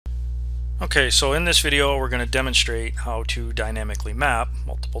Okay, so in this video we're going to demonstrate how to dynamically map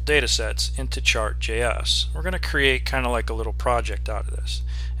multiple data sets into chart.js. We're going to create kind of like a little project out of this.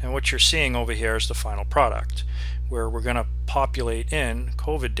 And what you're seeing over here is the final product, where we're going to populate in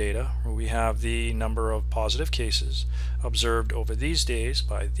COVID data, where we have the number of positive cases observed over these days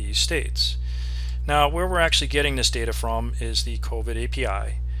by these states. Now, where we're actually getting this data from is the COVID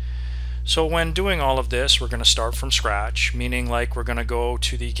API. So when doing all of this, we're going to start from scratch, meaning like we're going to go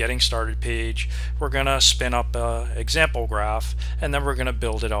to the Getting Started page, we're going to spin up an example graph, and then we're going to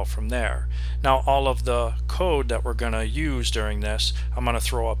build it out from there. Now all of the code that we're going to use during this, I'm going to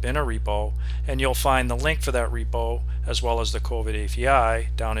throw up in a repo, and you'll find the link for that repo as well as the COVID API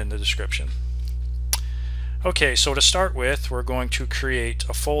down in the description. Okay, so to start with, we're going to create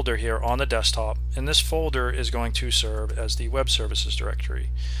a folder here on the desktop, and this folder is going to serve as the web services directory.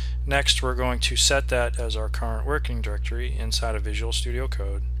 Next, we're going to set that as our current working directory inside of Visual Studio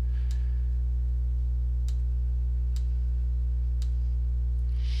Code.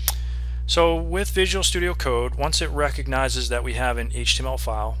 So with Visual Studio Code, once it recognizes that we have an HTML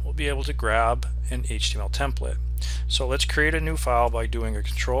file, we'll be able to grab an HTML template. So let's create a new file by doing a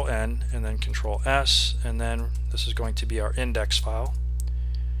Control-N and then Control-S, and then this is going to be our index file.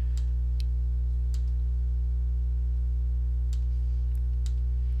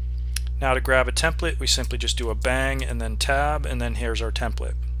 Now to grab a template, we simply just do a bang and then tab, and then here's our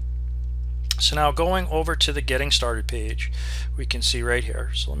template. So now going over to the Getting Started page, we can see right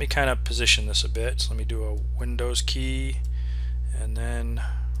here. So let me kind of position this a bit. So let me do a Windows key and then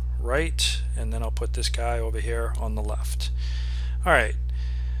right, and then I'll put this guy over here on the left. Alright,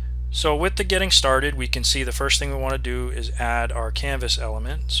 so with the Getting Started, we can see the first thing we want to do is add our canvas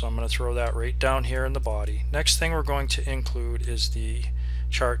element. So I'm going to throw that right down here in the body. Next thing we're going to include is the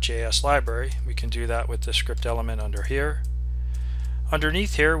chart.js library. We can do that with the script element under here.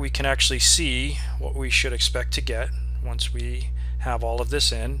 Underneath here we can actually see what we should expect to get once we have all of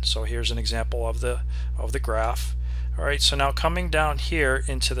this in. So here's an example of the graph. Alright, so now coming down here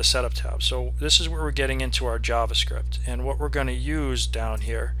into the setup tab. So this is where we're getting into our JavaScript, and what we're going to use down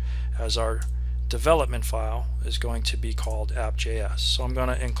here as our development file is going to be called app.js. So I'm going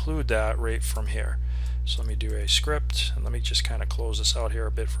to include that right from here. So let me do a script, and let me just kind of close this out here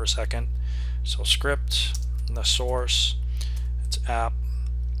a bit for a second. So script, and the source, it's app.js,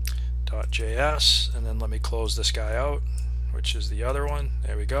 and then let me close this guy out, which is the other one.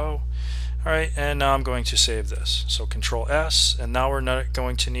 There we go. Alright, and now I'm going to save this. So Control S, and now we're not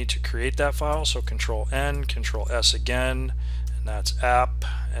going to need to create that file, so Control N, Control S again, and that's app,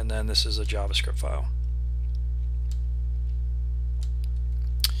 and then this is a JavaScript file.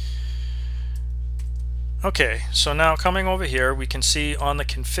 Okay, so now coming over here, we can see on the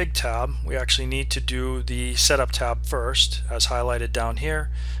config tab, we actually need to do the setup tab first, as highlighted down here.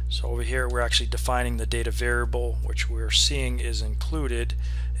 So over here, we're actually defining the data variable, which we're seeing is included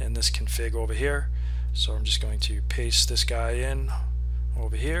in this config over here. So I'm just going to paste this guy in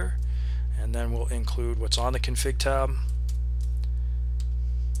over here, and then we'll include what's on the config tab.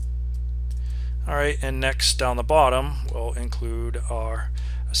 Alright, and next down the bottom, we'll include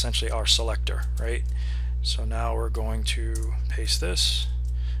essentially our selector, right? So now we're going to paste this.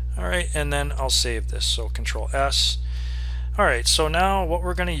 Alright, and then I'll save this. So Control S. Alright, so now what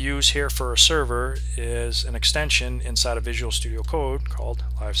we're going to use here for a server is an extension inside of Visual Studio Code called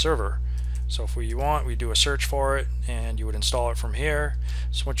Live Server. So if we want, we do a search for it, and you would install it from here.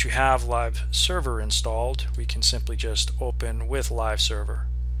 So once you have Live Server installed, we can simply just open with Live Server.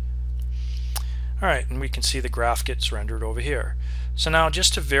 Alright, and we can see the graph gets rendered over here. So now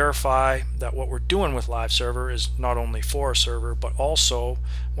just to verify that what we're doing with Live Server is not only for a server, but also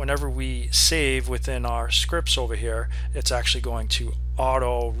whenever we save within our scripts over here, it's actually going to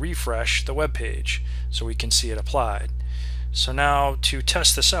auto refresh the web page so we can see it applied. So now to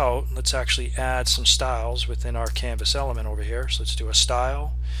test this out, let's actually add some styles within our canvas element over here. So let's do a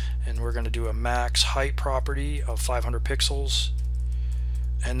style, and we're going to do a max height property of 500 pixels.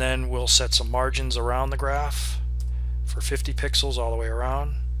 And then we'll set some margins around the graph for 50 pixels all the way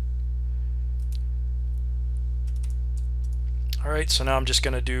around. Alright, so now I'm just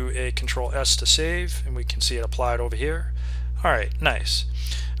going to do a Control S to save, and we can see it applied over here. Alright, nice.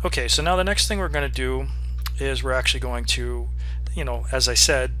 Okay, so now the next thing we're going to do is we're actually going to, as I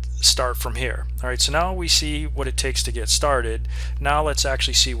said, start from here. All right, so now we see what it takes to get started. Now let's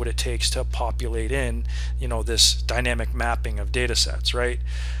actually see what it takes to populate in, this dynamic mapping of data sets, right?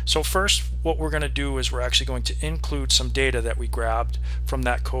 So first, what we're going to do is we're actually going to include some data that we grabbed from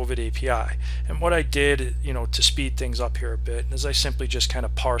that COVID API. And what I did, to speed things up here a bit, is I simply just kind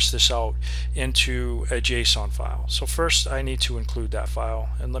of parse this out into a JSON file. So first, I need to include that file,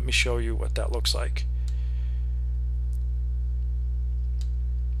 and let me show you what that looks like.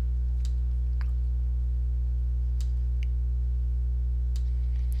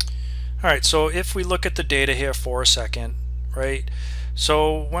 Alright, so if we look at the data here for a second, right?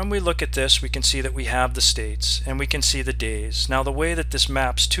 So when we look at this, we can see that we have the states and we can see the days. Now the way that this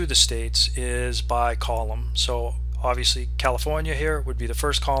maps to the states is by column. So obviously California here would be the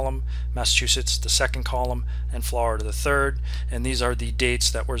first column, Massachusetts the second column, and Florida the third. And these are the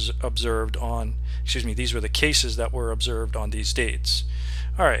dates that were observed on, these were the cases that were observed on these dates.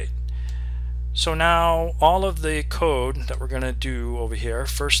 Alright. So now all of the code that we're going to do over here,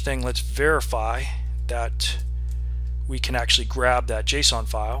 first thing, let's verify that we can actually grab that JSON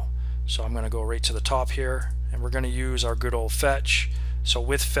file. So I'm going to go right to the top here, and we're going to use our good old fetch. So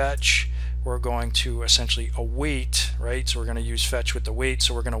with fetch, we're going to essentially await, right? So we're going to use fetch with the wait.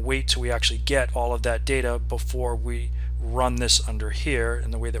 So we're going to wait till we actually get all of that data before we run this under here.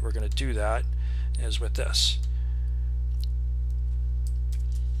 And the way that we're going to do that is with this.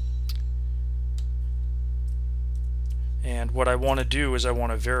 And what I want to do is I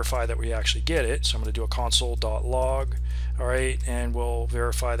want to verify that we actually get it. So I'm going to do a console.log, all right, and we'll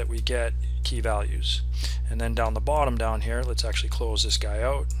verify that we get key values. And then down the bottom down here, let's actually close this guy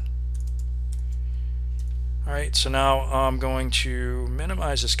out. All right, so now I'm going to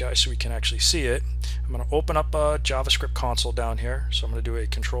minimize this guy so we can actually see it. I'm going to open up a JavaScript console down here. So I'm going to do a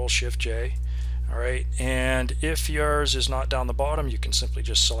Control-Shift-J. All right, and if yours is not down the bottom, you can simply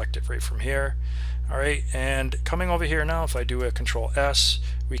just select it right from here. All right, and coming over here now, if I do a Control S,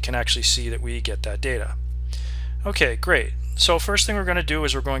 we can actually see that we get that data. Okay, great. So first thing we're going to do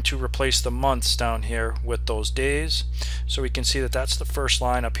is we're going to replace the months down here with those days. So we can see that that's the first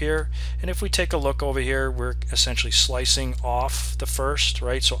line up here. And if we take a look over here, we're essentially slicing off the first,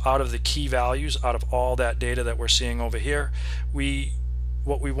 right? So out of the key values, out of all that data that we're seeing over here,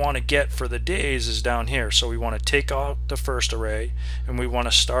 what we want to get for the days is down here. So we want to take out the first array and we want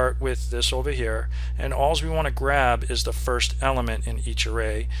to start with this over here, and all we want to grab is the first element in each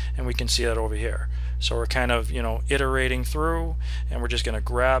array, and we can see that over here. So we're kind of iterating through, and we're just going to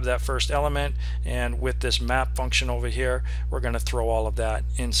grab that first element, and with this map function over here we're going to throw all of that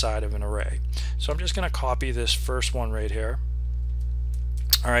inside of an array. So I'm just going to copy this first one right here.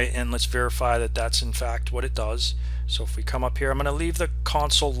 Alright, and let's verify that that's in fact what it does. So if we come up here, I'm going to leave the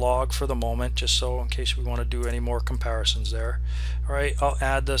console log for the moment, just so in case we want to do any more comparisons there. Alright, I'll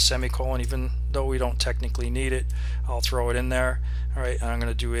add the semicolon even though we don't technically need it. I'll throw it in there. Alright, and I'm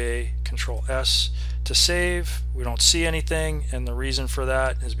going to do a Control S to save. We don't see anything, and the reason for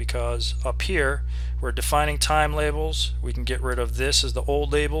that is because up here we're defining time labels. We can get rid of this as the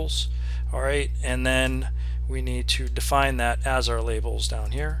old labels. Alright, and then we need to define that as our labels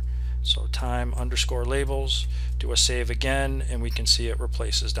down here. So time underscore labels, do a save again, and we can see it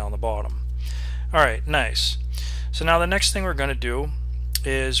replaces down the bottom. Alright, nice. So now the next thing we're going to do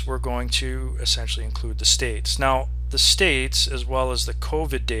is we're going to essentially include the states. Now the states, as well as the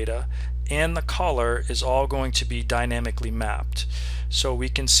COVID data and the color, is all going to be dynamically mapped. So we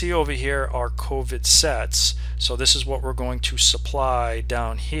can see over here our COVID sets. So this is what we're going to supply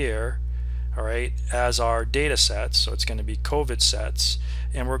down here, all right, as our data sets. So it's going to be COVID sets,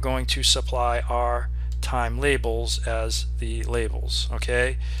 and we're going to supply our time labels as the labels.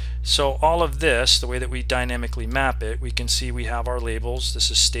 Okay, so all of this, the way that we dynamically map it, we can see we have our labels.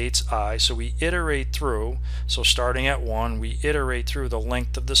 This is states I, so we iterate through. So starting at 1, we iterate through the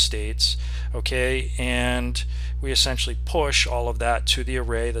length of the states, okay, and we essentially push all of that to the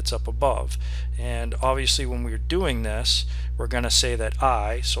array that's up above. And obviously when we're doing this, we're going to say that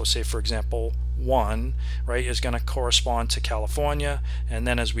I, so say for example 1, right, is going to correspond to California, and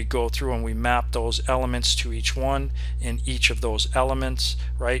then as we go through and we map those elements to each one, in each of those elements,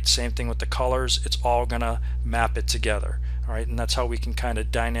 right, same thing with the colors, it's all going to map it together. All right, and that's how we can kind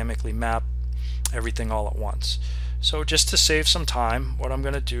of dynamically map everything all at once. So just to save some time, what I'm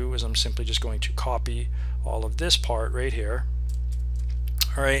going to do is I'm simply just going to copy all of this part right here.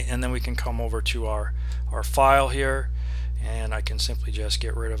 All right, and then we can come over to our file here, and I can simply just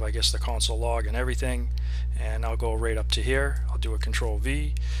get rid of, I guess, the console log and everything, and I'll go right up to here. I'll do a Control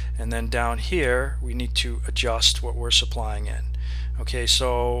V, and then down here we need to adjust what we're supplying in. Okay,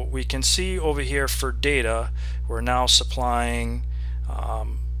 so we can see over here for data we're now supplying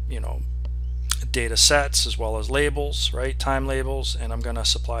data sets as well as labels, right? Time labels, and I'm going to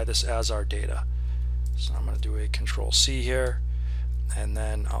supply this as our data. So I'm going to do a Control C here, and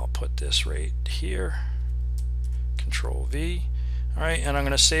then I'll put this right here, Control V. All right, and I'm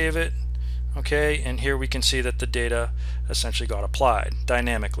going to save it. Okay, and here we can see that the data essentially got applied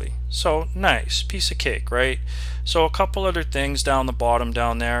dynamically. So nice, piece of cake, right? So a couple other things down the bottom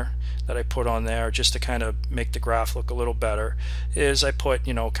down there that I put on there just to kind of make the graph look a little better is I put,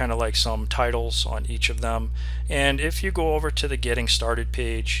 kind of like some titles on each of them. And if you go over to the Getting Started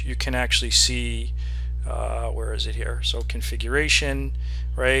page, you can actually see, where is it here? So configuration,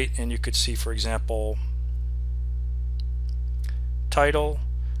 right? And you could see, for example, title,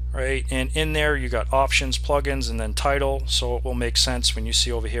 right? And in there you got options, plugins, and then title. So it will make sense when you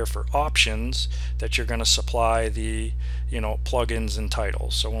see over here for options that you're going to supply the plugins and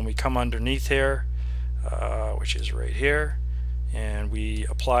titles. So when we come underneath here, which is right here, and we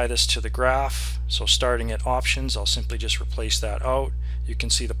apply this to the graph, so starting at options, I'll simply just replace that out. You can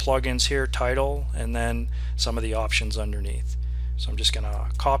see the plugins here, title, and then some of the options underneath. So I'm just going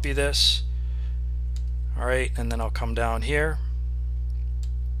to copy this, all right, and then I'll come down here,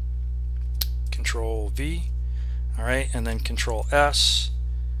 Control V, all right, and then Control S,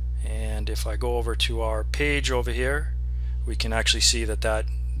 and if I go over to our page over here, we can actually see that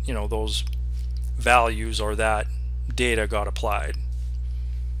those values or that data got applied.